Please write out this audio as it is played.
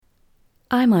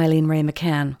I'm Eileen Ray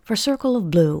McCann for Circle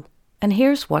of Blue, and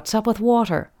here's What's Up with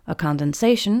Water, a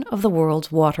condensation of the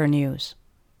world's water news.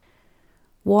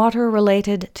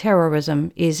 Water-related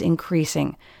terrorism is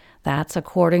increasing. That's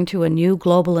according to a new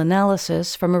global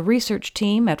analysis from a research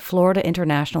team at Florida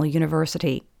International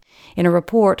University. In a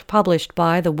report published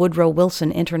by the Woodrow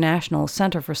Wilson International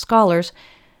Center for Scholars,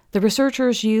 the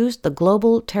researchers used the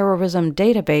Global Terrorism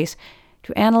Database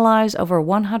to analyze over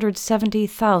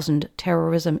 170,000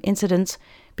 terrorism incidents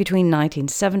between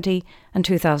 1970 and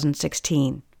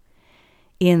 2016.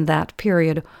 In that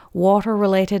period,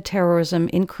 water-related terrorism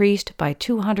increased by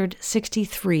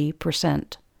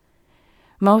 263%.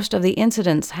 Most of the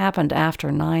incidents happened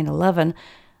after 9/11,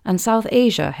 and South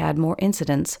Asia had more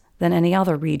incidents than any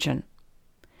other region.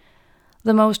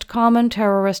 The most common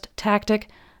terrorist tactic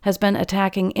has been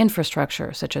attacking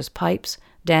infrastructure such as pipes,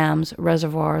 dams,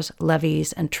 reservoirs,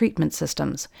 levees, and treatment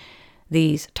systems.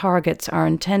 These targets are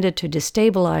intended to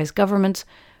destabilize governments,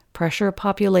 pressure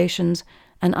populations,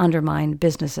 and undermine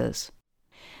businesses.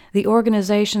 The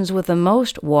organizations with the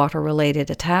most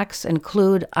water-related attacks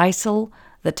include ISIL,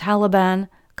 the Taliban,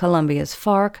 Colombia's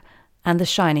FARC, and the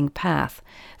Shining Path.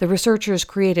 The researchers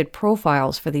created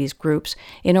profiles for these groups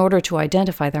in order to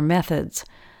identify their methods.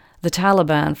 The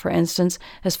Taliban, for instance,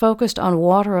 has focused on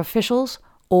water officials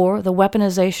or the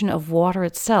weaponization of water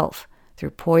itself through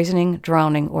poisoning,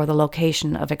 drowning, or the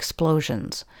location of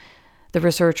explosions. The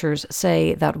researchers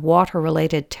say that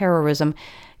water-related terrorism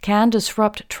can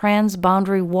disrupt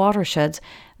transboundary watersheds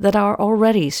that are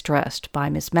already stressed by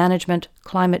mismanagement,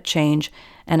 climate change,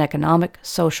 and economic,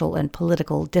 social, and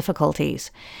political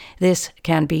difficulties. This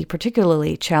can be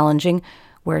particularly challenging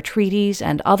where treaties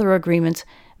and other agreements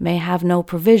may have no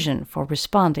provision for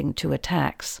responding to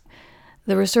attacks.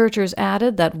 The researchers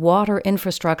added that water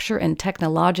infrastructure in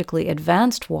technologically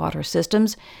advanced water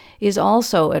systems is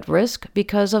also at risk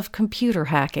because of computer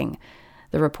hacking.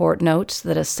 The report notes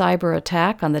that a cyber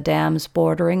attack on the dams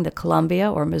bordering the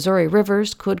Columbia or Missouri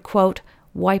rivers could, quote,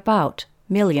 wipe out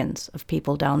millions of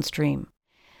people downstream.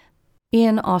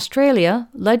 In Australia,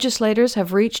 legislators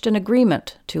have reached an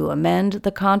agreement to amend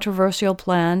the controversial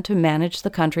plan to manage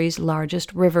the country's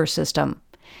largest river system.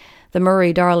 The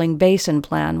Murray-Darling Basin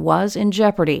Plan was in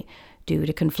jeopardy due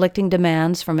to conflicting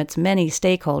demands from its many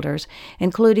stakeholders,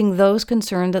 including those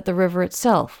concerned that the river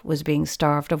itself was being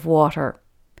starved of water.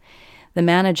 The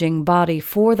managing body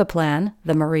for the plan,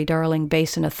 the Murray-Darling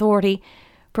Basin Authority,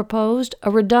 proposed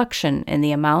a reduction in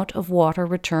the amount of water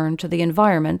returned to the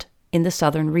environment in the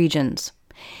southern regions.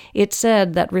 It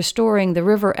said that restoring the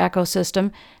river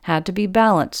ecosystem had to be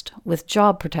balanced with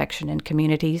job protection in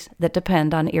communities that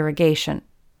depend on irrigation.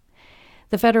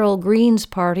 The federal Greens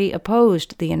Party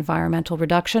opposed the environmental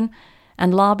reduction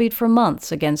and lobbied for months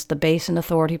against the Basin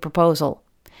Authority proposal.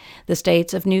 The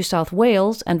states of New South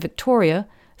Wales and Victoria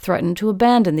threatened to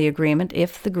abandon the agreement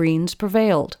if the Greens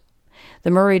prevailed.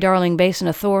 The Murray-Darling Basin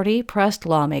Authority pressed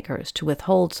lawmakers to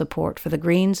withhold support for the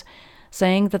Greens,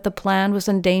 saying that the plan was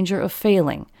in danger of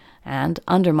failing and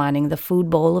undermining the food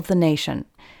bowl of the nation.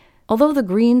 Although the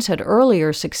Greens had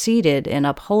earlier succeeded in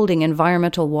upholding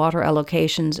environmental water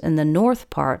allocations in the north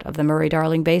part of the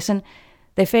Murray-Darling Basin,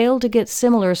 they failed to get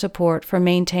similar support for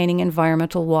maintaining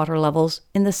environmental water levels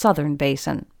in the southern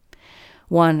basin.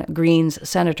 One Greens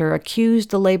senator accused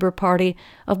the Labour Party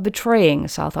of betraying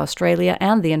South Australia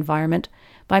and the environment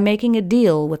by making a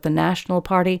deal with the National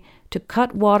Party to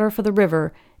cut water for the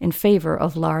river in favour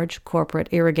of large corporate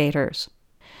irrigators.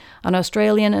 An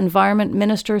Australian Environment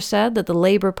Minister said that the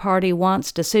Labour Party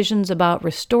wants decisions about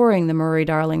restoring the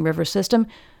Murray-Darling River system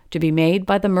to be made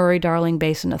by the Murray-Darling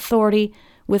Basin Authority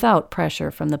without pressure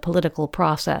from the political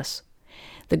process.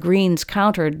 The Greens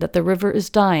countered that the river is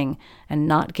dying and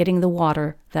not getting the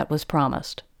water that was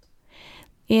promised.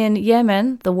 In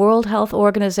Yemen, the World Health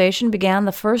Organization began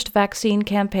the first vaccine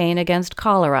campaign against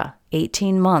cholera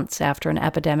 18 months after an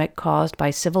epidemic caused by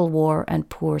civil war and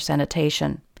poor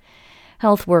sanitation.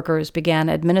 Health workers began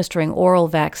administering oral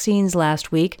vaccines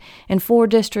last week in 4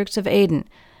 districts of Aden,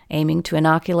 aiming to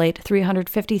inoculate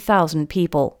 350,000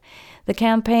 people. The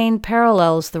campaign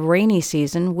parallels the rainy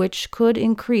season, which could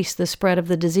increase the spread of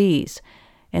the disease.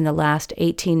 In the last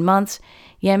 18 months,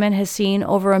 Yemen has seen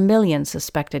over 1 million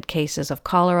suspected cases of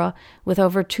cholera, with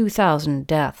over 2,000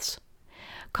 deaths.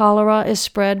 Cholera is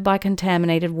spread by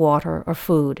contaminated water or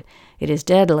food. It is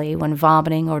deadly when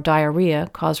vomiting or diarrhea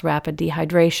cause rapid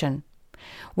dehydration.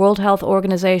 World Health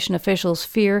Organization officials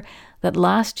fear that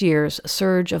last year's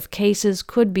surge of cases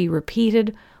could be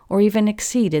repeated or even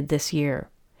exceeded this year.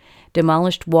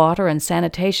 Demolished water and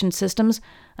sanitation systems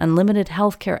and limited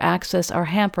healthcare access are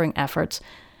hampering efforts,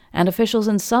 and officials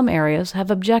in some areas have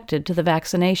objected to the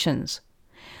vaccinations.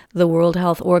 The World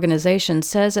Health Organization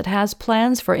says it has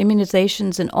plans for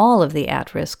immunizations in all of the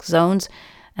at-risk zones,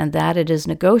 and that it is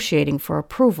negotiating for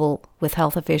approval with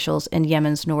health officials in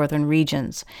Yemen's northern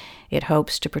regions. It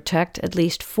hopes to protect at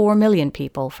least 4 million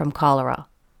people from cholera.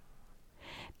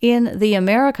 In the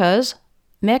Americas,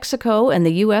 Mexico and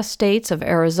the U.S. states of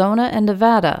Arizona and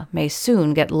Nevada may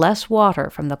soon get less water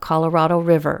from the Colorado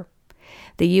River.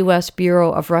 The U.S.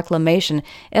 Bureau of Reclamation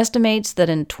estimates that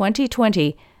in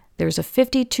 2020, there's a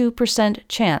 52%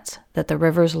 chance that the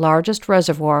river's largest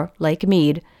reservoir, Lake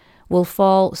Mead, will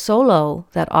fall so low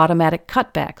that automatic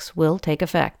cutbacks will take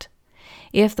effect.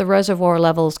 If the reservoir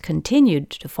levels continued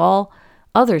to fall,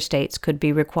 other states could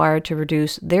be required to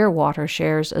reduce their water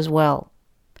shares as well.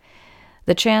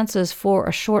 The chances for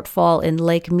a shortfall in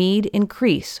Lake Mead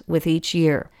increase with each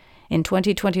year. In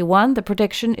 2021, the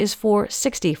prediction is for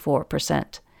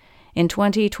 64%. In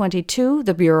 2022,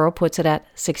 the Bureau puts it at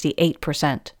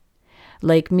 68%.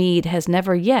 Lake Mead has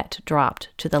never yet dropped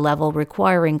to the level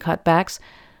requiring cutbacks,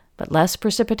 but less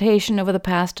precipitation over the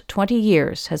past 20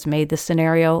 years has made the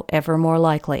scenario ever more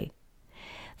likely.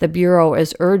 The Bureau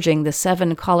is urging the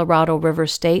 7 Colorado River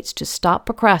states to stop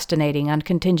procrastinating on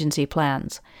contingency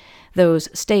plans. Those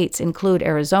states include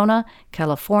Arizona,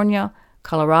 California,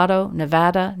 Colorado,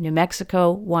 Nevada, New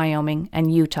Mexico, Wyoming,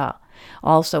 and Utah.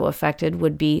 Also affected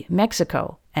would be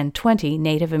Mexico and 20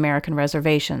 Native American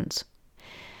reservations.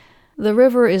 The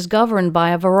river is governed by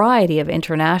a variety of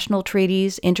international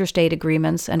treaties, interstate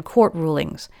agreements, and court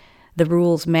rulings. The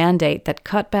rules mandate that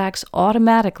cutbacks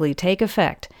automatically take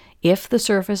effect if the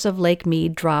surface of Lake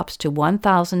Mead drops to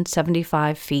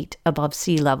 1,075 feet above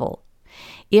sea level.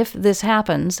 If this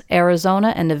happens,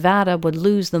 Arizona and Nevada would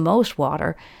lose the most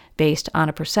water based on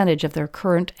a percentage of their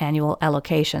current annual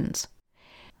allocations.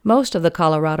 Most of the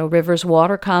Colorado River's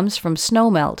water comes from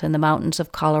snowmelt in the mountains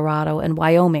of Colorado and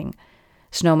Wyoming.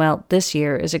 Snowmelt this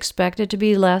year is expected to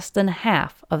be less than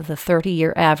half of the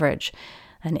 30-year average,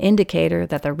 an indicator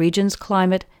that the region's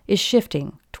climate is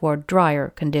shifting toward drier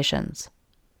conditions.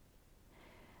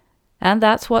 And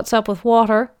that's What's Up with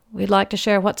Water. We'd like to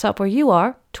share what's up where you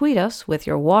are. Tweet us with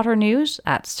your water news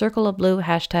at Circle of Blue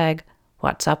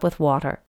 #WhatsUpWithWater.